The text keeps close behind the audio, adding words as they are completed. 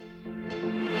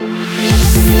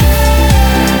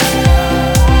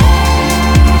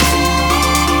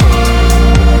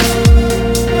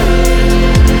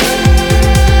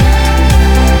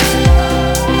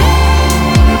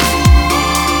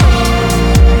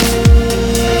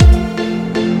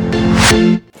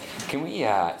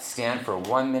stand for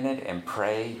 1 minute and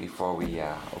pray before we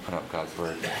open up God's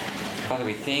Word. Father,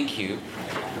 we thank you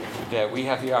that we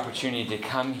have the opportunity to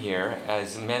come here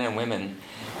as men and women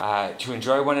to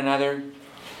enjoy one another,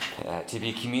 to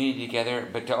be community together,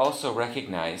 but to also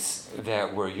recognize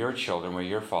that we're your children, we're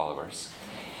your followers,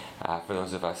 for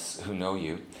those of us who know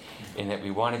you, and that we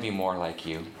want to be more like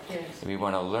you. Yes. We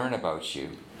want to learn about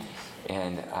you.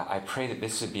 And I pray that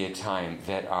this would be a time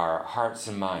that our hearts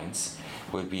and minds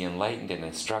would be enlightened and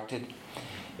instructed,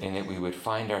 and that we would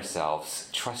find ourselves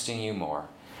trusting you more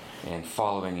and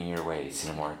following in your ways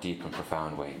in a more deep and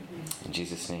profound way. In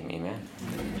Jesus' name, amen.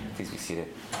 Please be seated.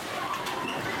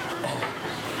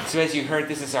 So as you heard,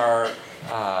 this is our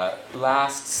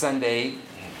last Sunday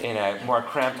in a more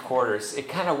cramped quarters. It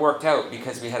kind of worked out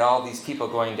because we had all these people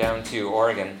going down to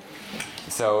Oregon.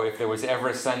 So if there was ever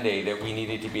a Sunday that we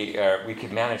needed to be, we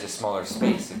could manage a smaller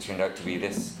space, it turned out to be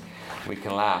this week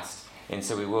and last. And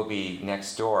so we will be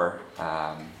next door,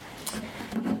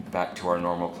 back to our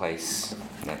normal place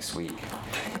next week.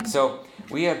 So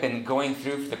we have been going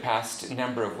through for the past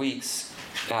number of weeks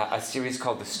a series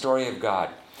called The Story of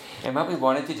God. And what we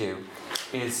wanted to do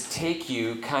is take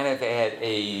you kind of at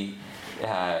a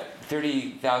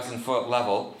 30,000 foot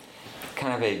level,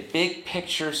 kind of a big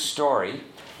picture story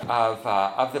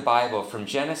of the Bible from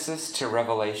Genesis to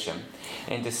Revelation,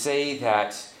 and to say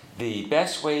that the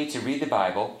best way to read the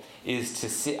Bible is to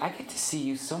see. I get to see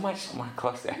you so much more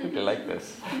closely. I really like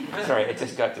this. Sorry, I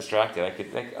just got distracted. I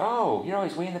could oh, you're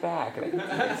always way in the back. And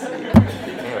I see you.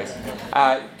 Anyways,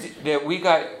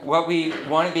 what we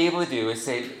want to be able to do is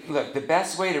say, look, the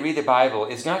best way to read the Bible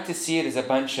is not to see it as a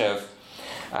bunch of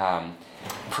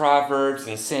proverbs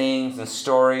and sayings and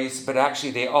stories, but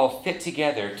actually they all fit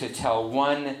together to tell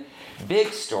one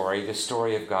big story, the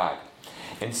story of God.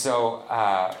 And so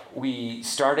we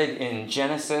started in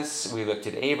Genesis. We looked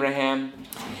at Abraham.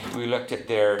 We looked at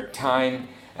their time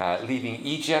leaving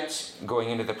Egypt, going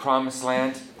into the Promised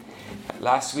Land.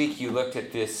 Last week you looked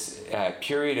at this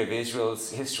period of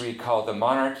Israel's history called the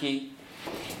monarchy.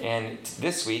 And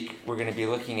this week we're going to be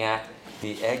looking at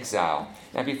the exile.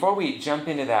 Now before we jump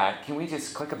into that, can we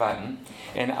just click a button?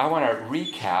 And I want to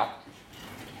recap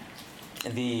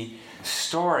the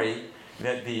story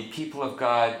that the people of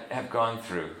God have gone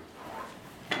through.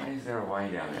 Why is there a Y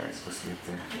down there? It's supposed to be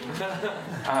up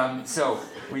there. So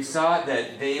we saw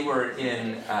that they were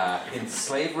in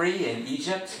slavery in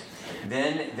Egypt.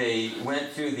 Then they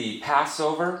went through the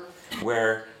Passover,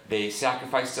 where they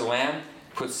sacrificed a lamb,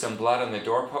 put some blood on the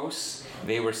doorposts.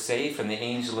 They were safe from the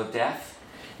angel of death.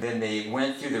 Then they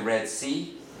went through the Red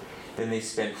Sea. Then they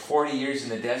spent 40 years in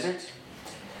the desert.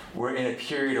 We're in a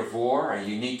period of war, a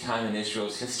unique time in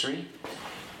Israel's history,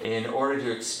 in order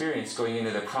to experience going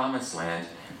into the Promised Land,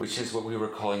 which is what we were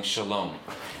calling Shalom,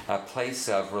 a place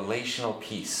of relational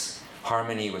peace,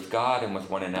 harmony with God and with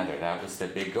one another. That was the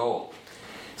big goal.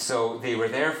 So they were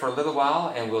there for a little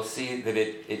while, and we'll see that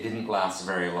it didn't last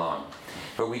very long.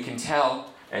 But we can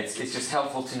tell, it's just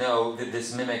helpful to know that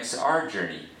this mimics our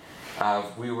journey.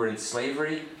 We were in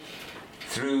slavery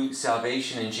through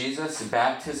salvation in Jesus,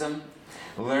 baptism,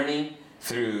 learning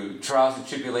through trials and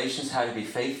tribulations how to be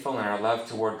faithful in our love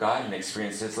toward God and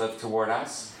experience His love toward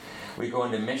us. We go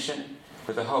into mission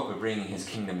with the hope of bringing His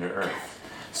kingdom to earth.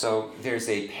 So there's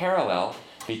a parallel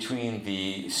between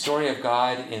the story of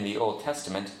God in the Old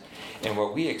Testament and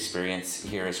what we experience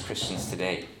here as Christians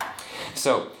today.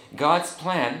 So God's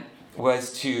plan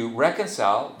was to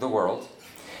reconcile the world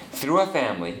through a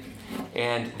family,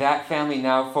 and that family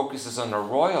now focuses on a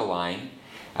royal line,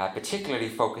 particularly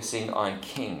focusing on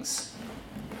kings.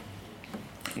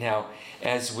 Now,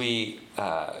 as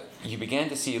you began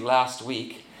to see last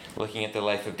week, looking at the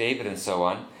life of David and so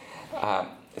on,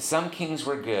 some kings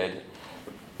were good,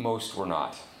 most were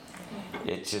not.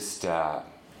 It just,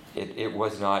 it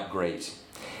was not great.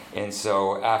 And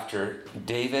so after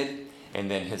David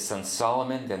and then his son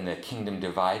Solomon, then the kingdom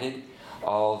divided.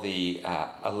 All the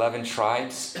 11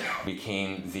 tribes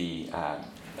became the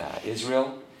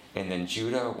Israel, and then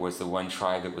Judah was the one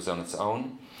tribe that was on its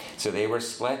own. So they were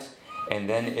split. And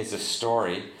then is a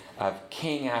story of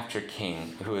king after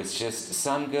king who is just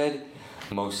some good,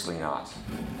 mostly not.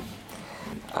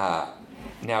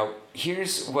 Now,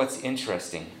 here's what's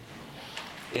interesting,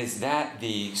 is that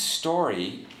the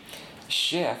story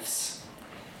shifts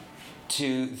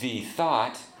to the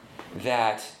thought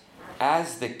that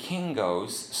as the king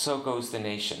goes, so goes the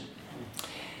nation.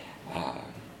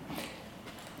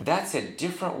 That's a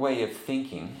different way of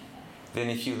thinking than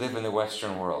if you live in the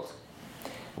Western world.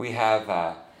 We have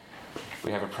a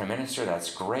prime minister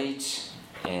that's great,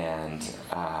 and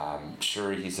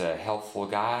sure, he's a helpful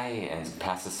guy and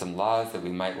passes some laws that we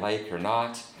might like or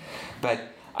not. But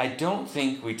I don't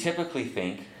think we typically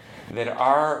think that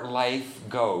our life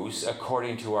goes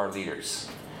according to our leaders.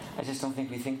 I just don't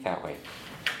think we think that way.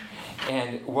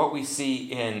 And what we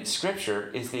see in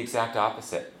Scripture is the exact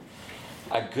opposite.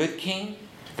 A good king,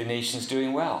 the nation's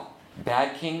doing well.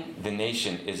 Bad king, the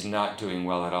nation is not doing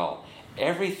well at all.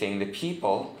 Everything, the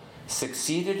people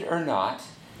succeeded or not,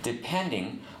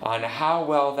 depending on how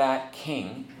well that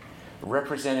king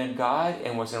represented God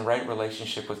and was in right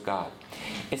relationship with God.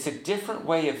 It's a different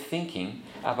way of thinking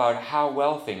about how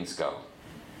well things go,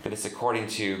 that it's according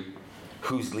to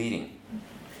who's leading.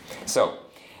 So,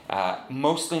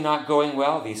 mostly not going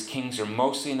well. These kings are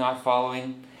mostly not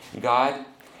following God.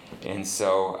 And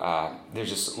so there's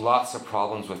just lots of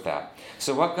problems with that.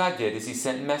 So what God did is he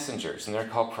sent messengers, and they're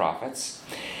called prophets.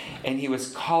 And he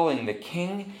was calling the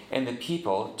king and the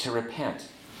people to repent,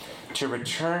 to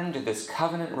return to this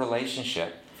covenant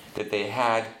relationship that they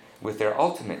had with their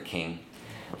ultimate king,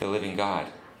 the living God.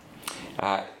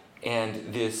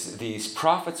 And these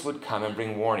prophets would come and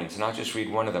bring warnings. And I'll just read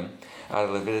one of them out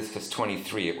of Leviticus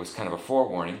 23. It was kind of a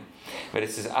forewarning. But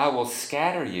it says, I will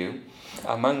scatter you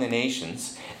among the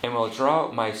nations and will draw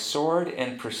out my sword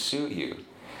and pursue you.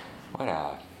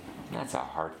 That's a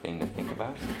hard thing to think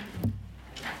about.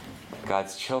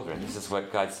 God's children. This is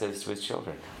what God says to his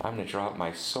children. I'm going to draw out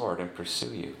my sword and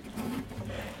pursue you.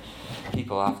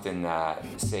 People often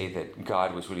say that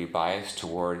God was really biased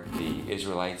toward the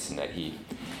Israelites and that he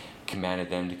commanded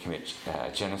them to commit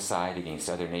genocide against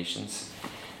other nations.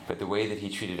 But the way that he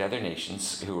treated other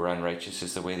nations who were unrighteous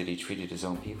is the way that he treated his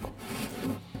own people.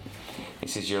 He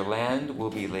says, your land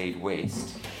will be laid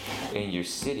waste, and your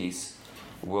cities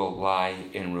will lie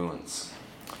in ruins.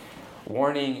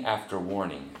 Warning after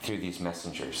warning through these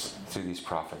messengers, through these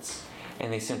prophets,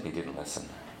 and they simply didn't listen.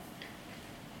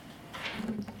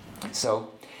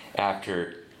 So,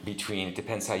 after it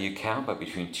depends how you count, but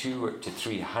between 200 to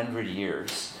 300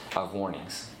 years of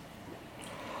warnings,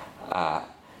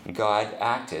 God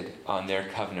acted on their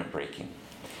covenant breaking.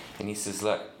 And he says,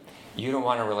 look, you don't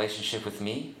want a relationship with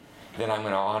me? Then I'm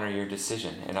going to honor your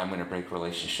decision, and I'm going to break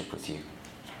relationship with you.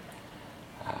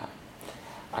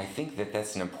 I think that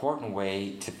that's an important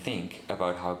way to think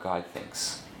about how God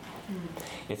thinks.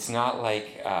 It's not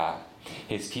like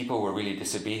his people were really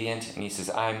disobedient, and he says,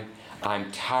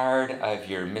 I'm tired of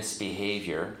your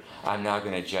misbehavior. I'm now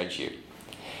going to judge you.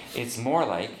 It's more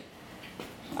like,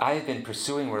 I have been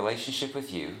pursuing relationship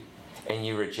with you, and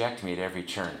you reject me at every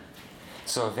turn.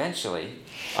 So eventually,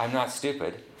 I'm not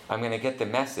stupid. I'm going to get the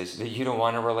message that you don't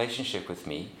want a relationship with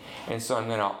me, and so I'm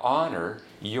going to honor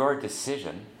your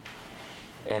decision,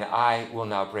 and I will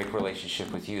now break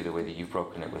relationship with you the way that you've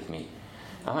broken it with me.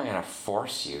 I'm not going to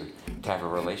force you to have a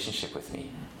relationship with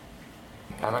me.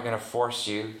 I'm not going to force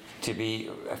you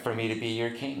for me to be your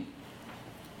king.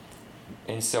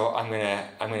 And so I'm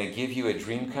going to give you a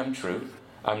dream come true.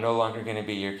 I'm no longer going to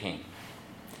be your king.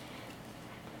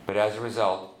 But as a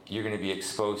result, you're going to be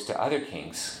exposed to other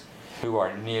kings who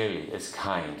are nearly as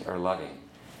kind or loving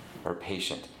or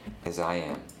patient as I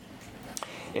am.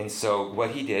 And so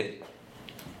what he did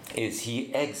is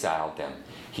he exiled them.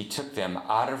 He took them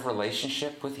out of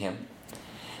relationship with him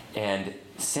and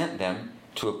sent them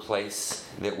to a place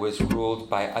that was ruled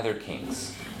by other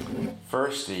kings.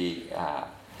 First the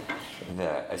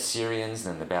Assyrians,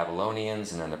 then the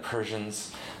Babylonians, and then the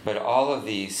Persians. But all of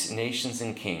these nations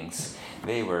and kings,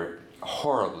 they were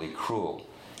horribly cruel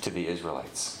to the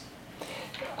Israelites.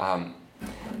 And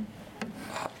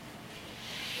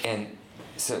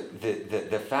so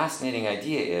the fascinating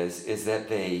idea is that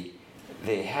they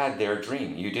had their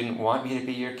dream. You didn't want me to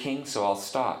be your king, so I'll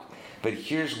stop. But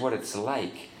here's what it's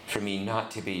like for me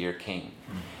not to be your king,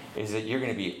 is that you're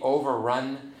going to be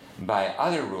overrun by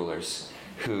other rulers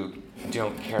who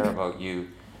don't care about you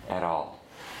at all.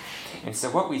 And so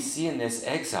what we see in this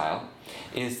exile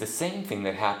is the same thing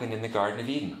that happened in the Garden of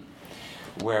Eden,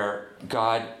 where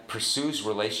God pursues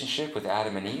relationship with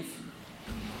Adam and Eve.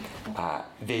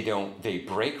 They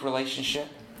break relationship,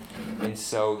 and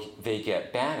so they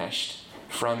get banished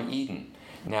from Eden.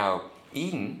 Now,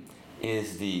 Eden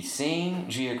is the same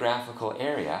geographical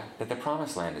area that the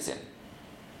Promised Land is in.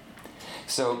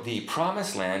 So the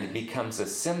Promised Land becomes a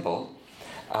symbol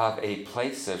of a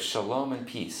place of shalom and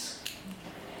peace.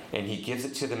 And he gives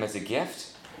it to them as a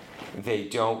gift. They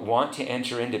don't want to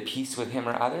enter into peace with him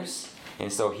or others,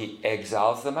 and so he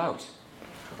exiles them out.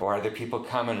 Or other people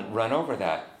come and run over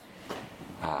that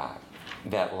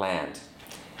land.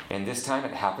 And this time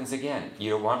it happens again.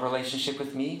 You don't want relationship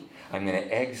with me? I'm going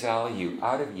to exile you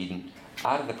out of Eden,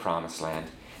 out of the Promised Land,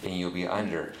 and you'll be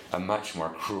under a much more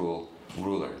cruel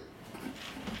ruler.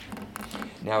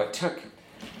 Now it took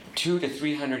 200 to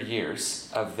 300 years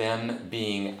of them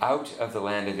being out of the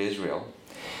land of Israel,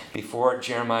 before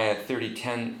Jeremiah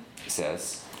 30:10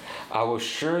 says, I will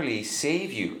surely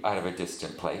save you out of a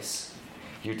distant place,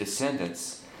 your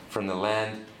descendants from the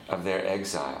land of their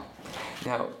exile.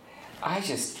 Now, I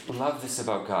just love this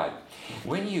about God.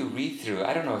 When you read through,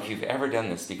 I don't know if you've ever done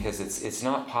this because it's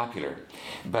not popular,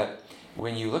 but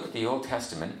when you look at the Old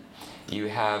Testament, you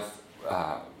have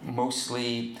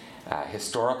mostly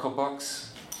historical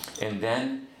books, and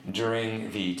then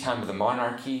during the time of the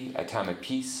monarchy, a time of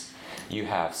peace, you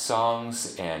have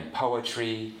songs and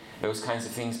poetry, those kinds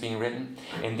of things being written.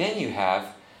 And then you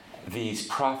have these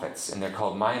prophets, and they're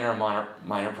called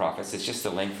minor prophets. It's just the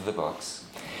length of the books.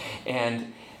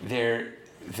 And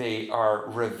they are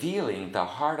revealing the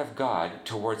heart of God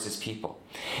towards his people.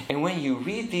 And when you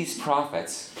read these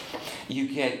prophets, you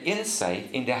get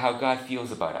insight into how God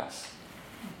feels about us.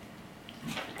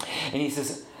 And he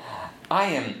says, I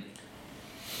am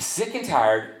sick and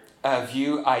tired of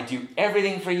you. I do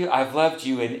everything for you. I've loved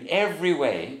you in every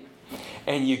way.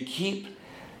 And you keep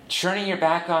turning your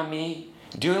back on me,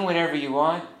 doing whatever you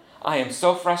want. I am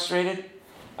so frustrated.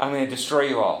 I'm going to destroy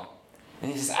you all.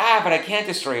 And he says, but I can't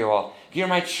destroy you all. You're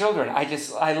my children.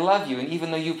 I love you. And even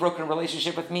though you've broken a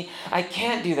relationship with me, I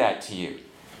can't do that to you.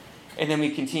 And then we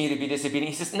continue to be disobedient.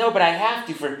 He says, no, but I have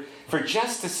to, for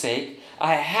justice sake,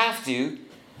 I have to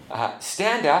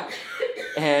stand up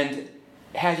and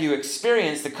have you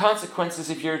experience the consequences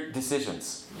of your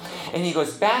decisions. And he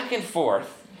goes back and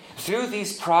forth through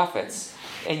these prophets,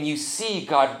 and you see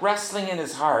God wrestling in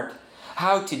his heart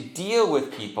how to deal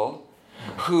with people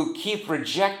who keep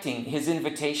rejecting his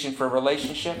invitation for a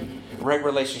relationship, right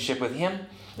relationship with him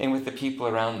and with the people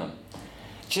around them.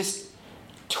 Just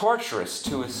torturous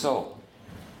to his soul.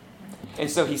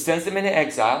 And so he sends them into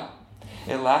exile.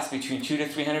 It lasts between 200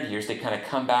 to 300 years. They kind of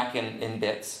come back in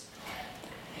bits.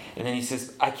 And then he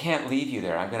says, I can't leave you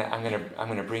there. I'm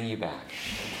gonna bring you back.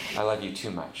 I love you too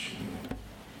much.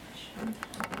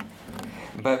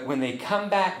 But when they come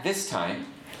back this time,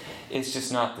 it's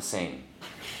just not the same.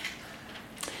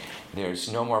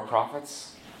 There's no more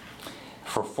prophets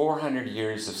for 400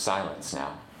 years of silence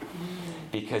now,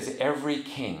 because every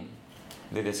king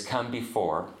that has come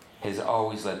before has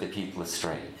always led the people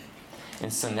astray.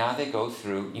 And so now they go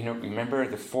through, remember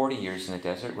the 40 years in the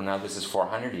desert? Well, now this is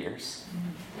 400 years.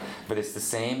 But it's the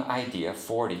same idea.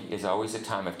 40 is always a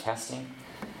time of testing.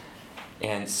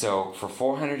 And so for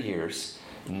 400 years,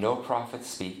 no prophets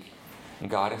speak,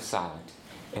 God is silent,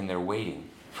 and they're waiting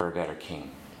for a better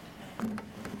king.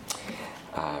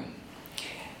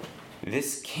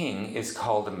 This king is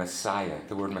called a Messiah.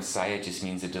 The word Messiah just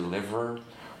means a deliverer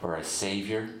or a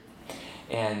savior.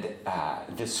 And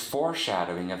this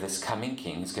foreshadowing of this coming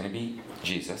king is going to be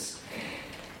Jesus.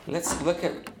 Let's look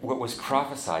at what was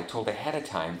prophesied, told ahead of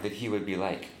time that he would be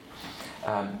like.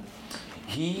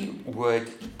 He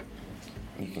would,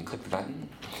 you can click the button,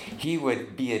 he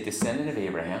would be a descendant of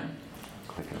Abraham.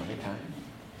 Click it another time.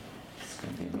 It's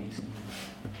going to be amazing.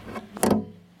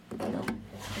 No,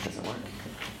 it doesn't work.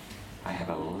 I have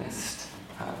a list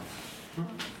of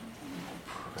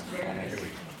prophetic.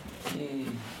 Yay.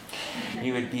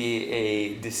 He would be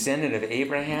a descendant of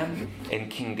Abraham and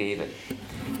King David.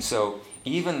 So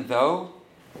even though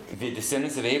the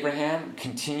descendants of Abraham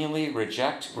continually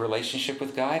reject relationship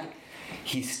with God,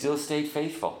 he still stayed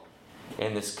faithful.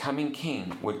 And this coming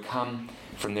king would come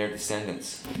from their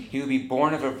descendants. He would be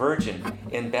born of a virgin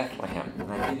in Bethlehem.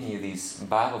 And I'm giving you these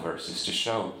Bible verses to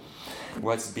show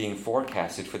what's being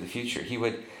forecasted for the future. He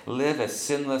would live a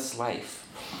sinless life.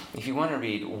 If you want to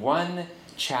read one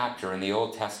chapter in the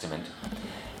Old Testament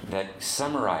that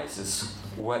summarizes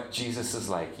what Jesus is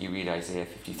like, you read Isaiah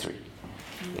 53.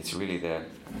 It's really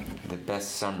the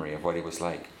best summary of what he was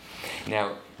like.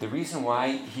 Now, the reason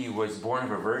why he was born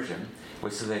of a virgin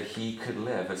was so that he could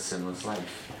live a sinless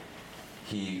life.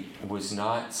 He was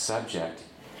not subject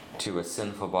to a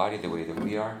sinful body the way that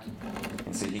we are,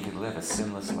 and so he could live a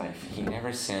sinless life. He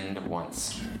never sinned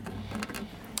once.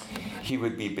 He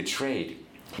would be betrayed,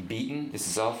 beaten, this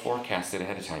is all forecasted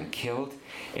ahead of time, killed,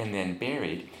 and then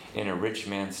buried in a rich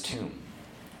man's tomb.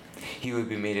 He would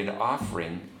be made an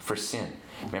offering for sin.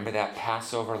 Remember that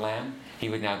Passover lamb? He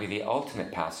would now be the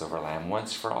ultimate Passover lamb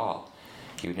once for all.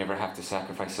 He would never have to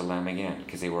sacrifice a lamb again,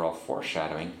 because they were all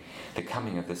foreshadowing the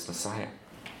coming of this Messiah.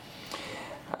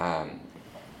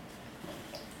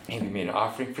 He would be made an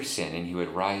offering for sin, and he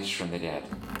would rise from the dead.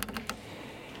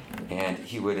 And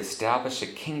he would establish a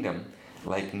kingdom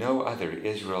like no other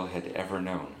Israel had ever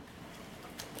known.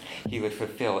 He would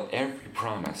fulfill every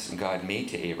promise God made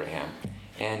to Abraham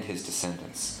and his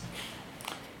descendants.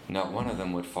 Not one of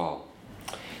them would fall.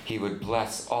 He would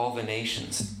bless all the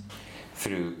nations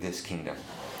through this kingdom.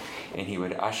 And he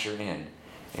would usher in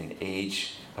an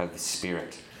age of the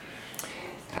Spirit.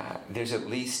 There's at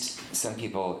least some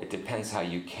people, it depends how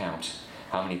you count,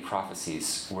 how many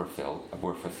prophecies were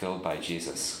fulfilled by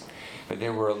Jesus. But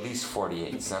there were at least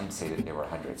 48. Some say that there were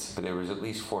hundreds, but there was at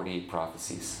least 48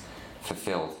 prophecies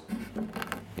fulfilled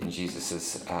in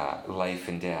Jesus' life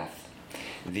and death.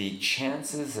 The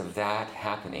chances of that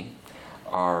happening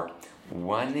are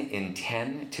 1 in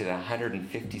 10 to the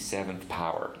 157th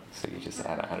power. So you just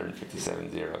add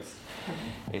 157 zeros.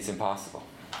 It's impossible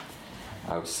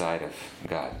outside of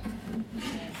God.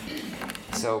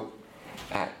 So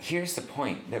here's the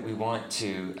point that we want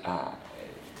to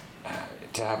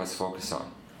have us focus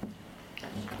on.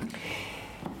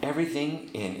 Everything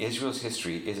in Israel's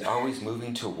history is always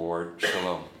moving toward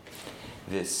shalom,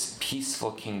 this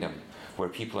peaceful kingdom where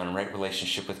people are in right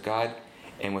relationship with God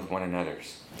and with one another.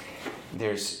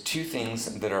 There's two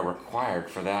things that are required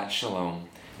for that shalom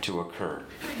to occur.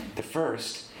 The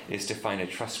first is to find a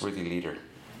trustworthy leader.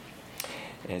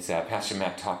 As Pastor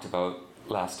Matt talked about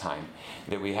last time,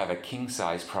 that we have a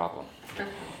king-size problem.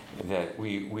 That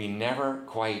we never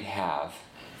quite have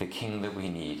the king that we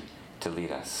need to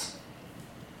lead us.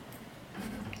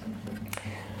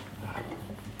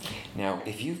 Now,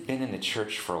 if you've been in the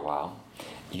church for a while,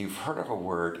 you've heard of a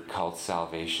word called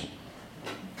salvation.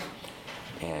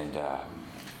 And,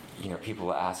 people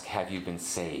will ask, have you been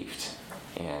saved?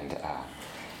 And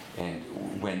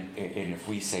if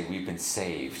we say we've been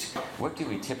saved, what do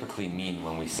we typically mean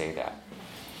when we say that?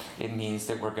 It means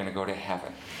that we're going to go to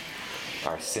heaven.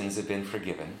 Our sins have been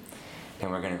forgiven,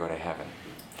 and we're going to go to heaven.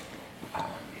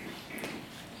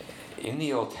 In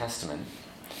the Old Testament,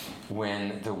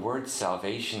 when the word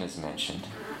salvation is mentioned,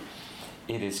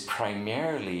 it is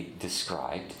primarily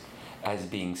described as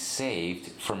being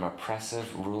saved from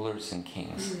oppressive rulers and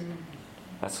kings.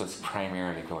 That's what's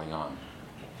primarily going on.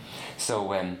 So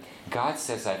when God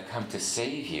says, I've come to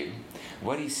save you,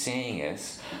 what he's saying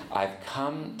is, I've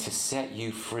come to set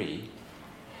you free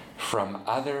from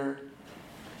other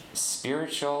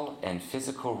spiritual and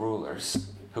physical rulers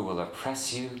who will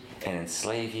oppress you and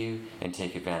enslave you and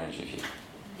take advantage of you.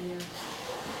 Yeah.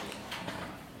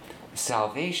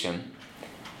 Salvation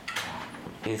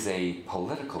is a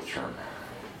political term,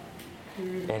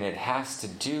 and it has to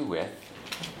do with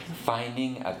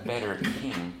finding a better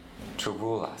king to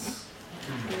rule us.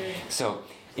 So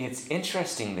it's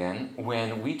interesting then,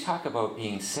 when we talk about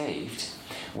being saved,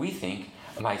 we think,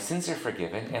 my sins are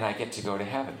forgiven and I get to go to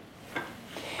heaven.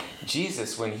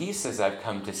 Jesus, when he says, I've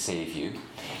come to save you,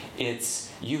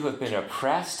 it's you have been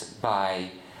oppressed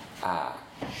by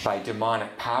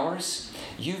demonic powers.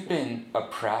 You've been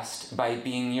oppressed by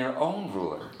being your own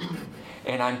ruler.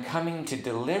 And I'm coming to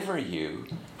deliver you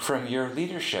from your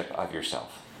leadership of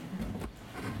yourself.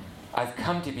 I've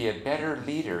come to be a better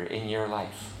leader in your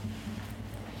life.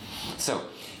 So,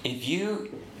 if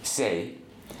you say,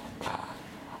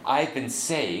 I've been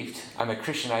saved, I'm a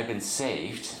Christian, I've been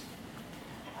saved,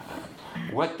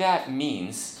 what that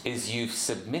means is you've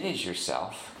submitted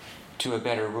yourself to a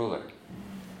better ruler.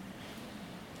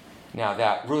 Now,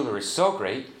 that ruler is so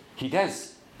great, he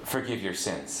does forgive your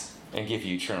sins and give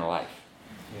you eternal life.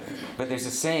 Yeah. But there's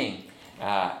a saying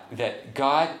that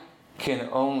God can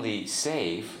only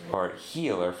save or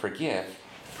heal or forgive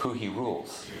who he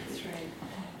rules. That's right.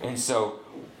 And so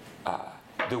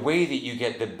the way that you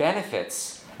get the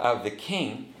benefits of the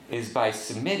king is by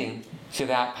submitting to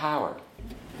that power.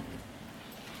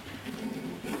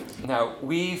 Now,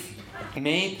 we've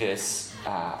made this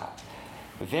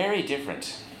very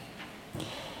different.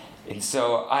 And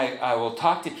so I will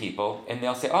talk to people, and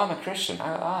they'll say, oh, I'm a Christian.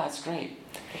 That's great.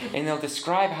 And they'll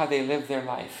describe how they live their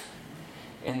life.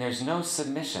 And there's no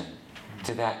submission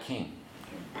to that king.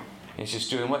 It's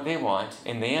just doing what they want,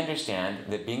 and they understand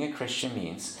that being a Christian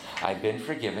means I've been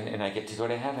forgiven and I get to go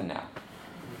to heaven now.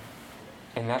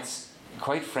 And that's,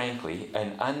 quite frankly,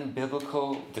 an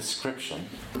unbiblical description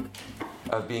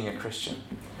of being a Christian.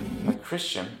 A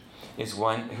Christian is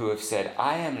one who have said,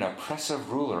 I am an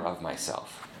oppressive ruler of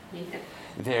myself. Yeah.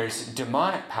 There's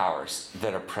demonic powers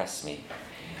that oppress me.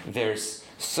 There's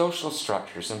social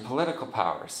structures and political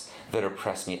powers that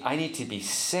oppress me. I need to be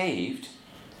saved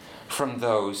from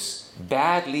those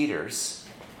bad leaders,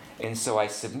 and so I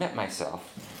submit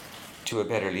myself to a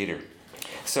better leader.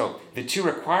 So the two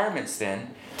requirements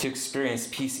then to experience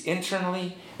peace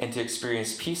internally and to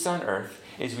experience peace on earth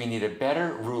is we need a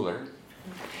better ruler,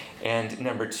 and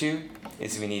number two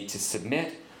is we need to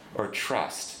submit or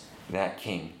trust that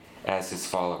king as his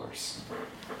followers.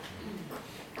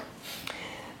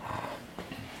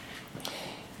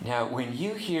 Now, when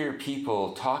you hear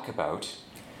people talk about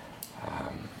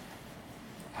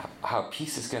how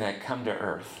peace is going to come to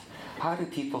earth, how do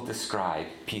people describe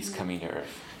peace coming to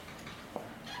earth?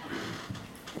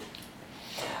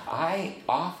 I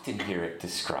often hear it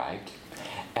described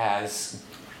as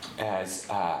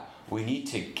we need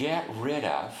to get rid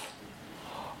of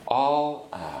all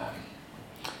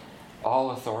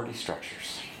authority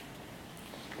structures.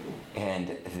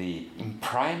 And the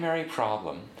primary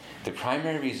problem, the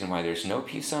primary reason why there's no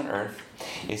peace on earth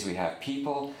is we have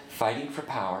people fighting for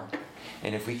power.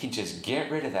 And if we can just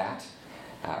get rid of that,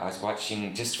 I was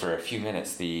watching just for a few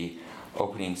minutes the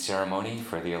opening ceremony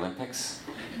for the Olympics.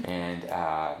 And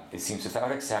it seems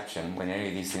without exception, when any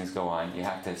of these things go on, you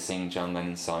have to sing John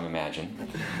Lennon's song Imagine.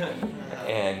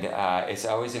 And it's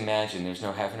always imagine. There's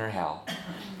no heaven or hell.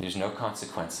 There's no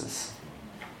consequences.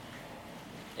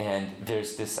 And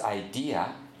there's this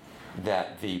idea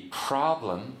that the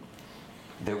problem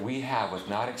that we have with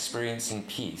not experiencing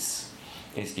peace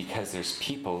is because there's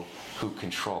people who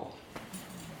control.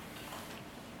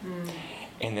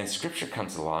 And then Scripture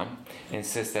comes along and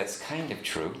says that's kind of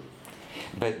true,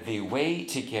 but the way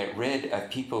to get rid of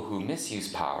people who misuse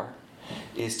power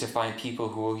is to find people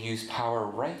who will use power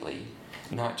rightly,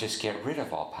 not just get rid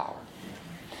of all power.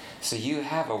 So you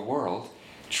have a world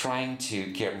trying to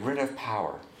get rid of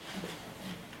power.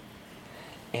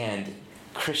 And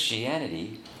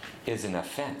Christianity is an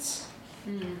offense.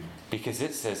 Because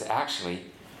it says, actually,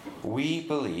 we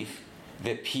believe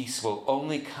that peace will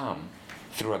only come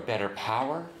through a better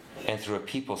power and through a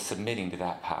people submitting to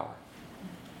that power.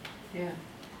 Yeah.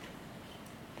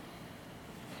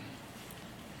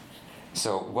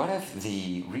 So what if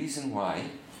the reason why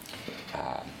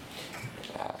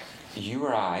you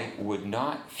or I would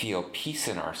not feel peace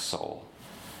in our soul?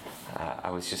 I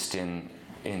was just in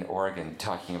Oregon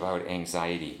talking about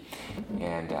anxiety,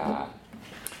 and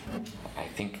I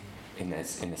think in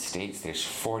the States there's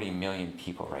 40 million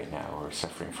people right now who are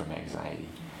suffering from anxiety.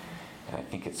 And I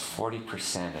think it's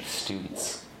 40% of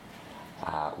students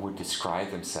would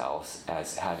describe themselves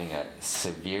as having a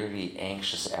severely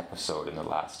anxious episode in the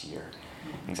last year.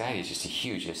 Anxiety is just a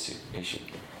huge issue,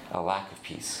 a lack of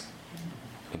peace,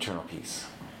 internal peace.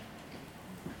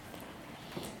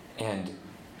 And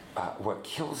what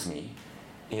kills me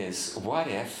is, what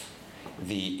if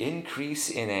the increase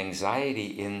in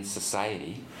anxiety in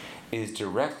society is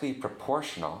directly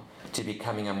proportional to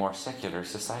becoming a more secular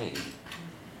society?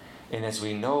 And as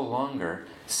we no longer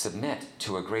submit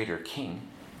to a greater king,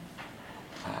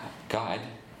 God,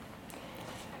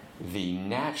 the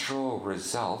natural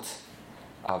result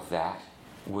of that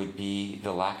would be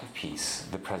the lack of peace,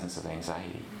 the presence of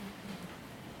anxiety.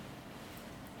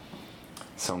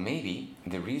 So maybe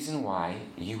the reason why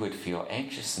you would feel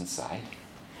anxious inside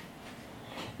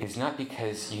is not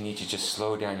because you need to just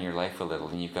slow down your life a little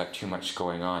and you've got too much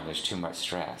going on, there's too much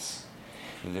stress.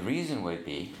 The reason would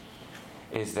be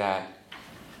is that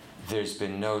there's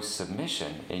been no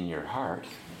submission in your heart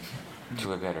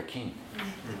to a better king.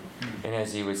 And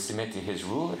as you would submit to his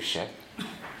rulership,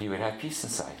 you would have peace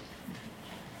inside.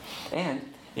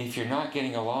 And if you're not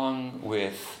getting along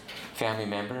with family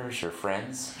members or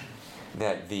friends,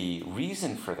 that the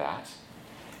reason for that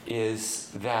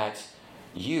is that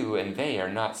you and they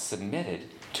are not submitted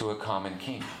to a common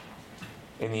king.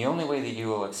 And the only way that you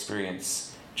will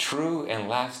experience true and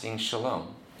lasting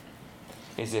shalom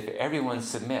is if everyone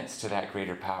submits to that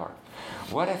greater power.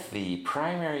 What if the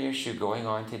primary issue going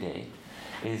on today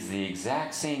is the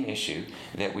exact same issue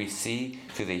that we see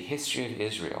through the history of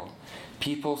Israel?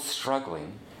 People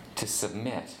struggling to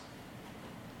submit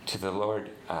to the Lord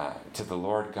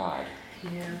God,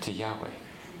 to Yahweh.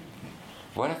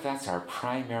 What if that's our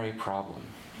primary problem?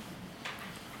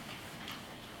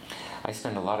 I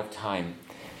spend a lot of time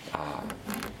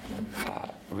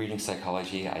reading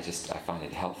psychology. I find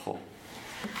it helpful.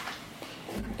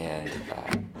 And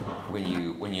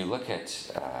when you look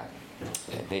at,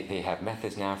 they have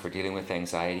methods now for dealing with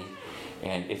anxiety,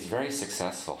 and it's very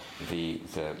successful.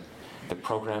 The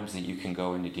programs that you can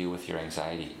go in to deal with your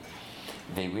anxiety,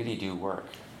 they really do work.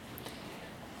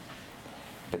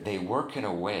 But they work in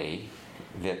a way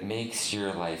that makes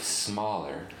your life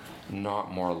smaller,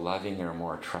 not more loving or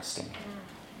more trusting.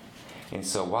 And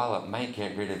so while it might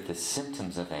get rid of the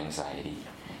symptoms of anxiety,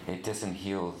 it doesn't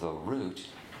heal the root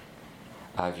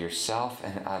of yourself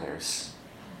and others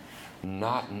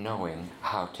not knowing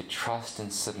how to trust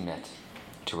and submit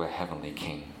to a heavenly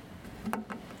king.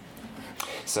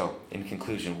 So, in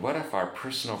conclusion, what if our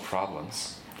personal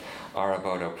problems are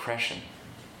about oppression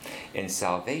and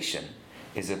salvation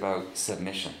is about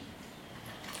submission?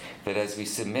 That as we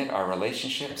submit our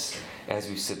relationships, as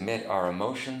we submit our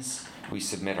emotions, we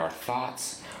submit our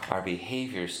thoughts, our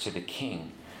behaviors to the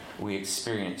King, we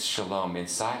experience shalom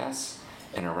inside us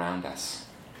and around us.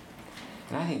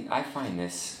 And I find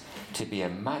this to be a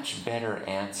much better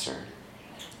answer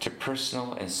to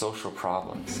personal and social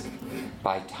problems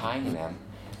by tying them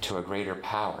to a greater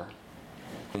power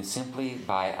than simply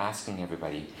by asking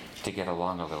everybody to get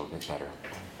along a little bit better.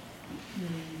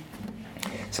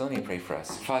 So let me pray for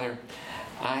us. Father,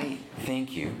 I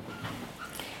thank you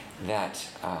that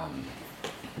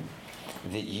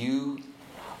that you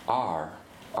are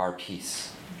our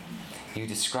peace. You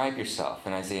describe yourself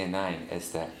in Isaiah 9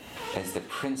 as the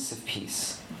Prince of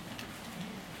Peace.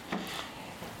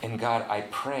 And God, I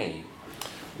pray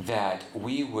that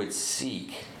we would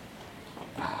seek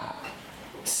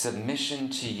submission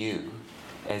to you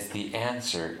as the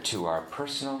answer to our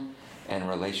personal and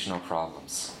relational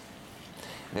problems.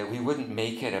 That we wouldn't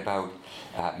make it about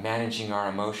managing our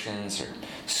emotions or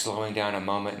slowing down a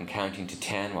moment and counting to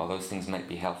 10, while those things might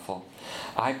be helpful.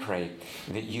 I pray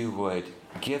that you would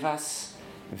give us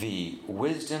the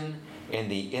wisdom and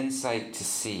the insight to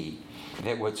see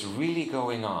that what's really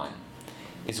going on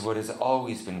is what has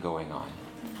always been going on,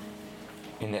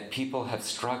 and that people have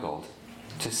struggled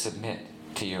to submit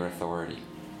to your authority.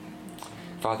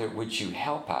 Father, would you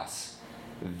help us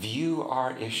view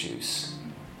our issues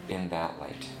in that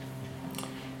light?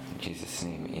 In Jesus'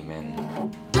 name,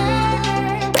 amen.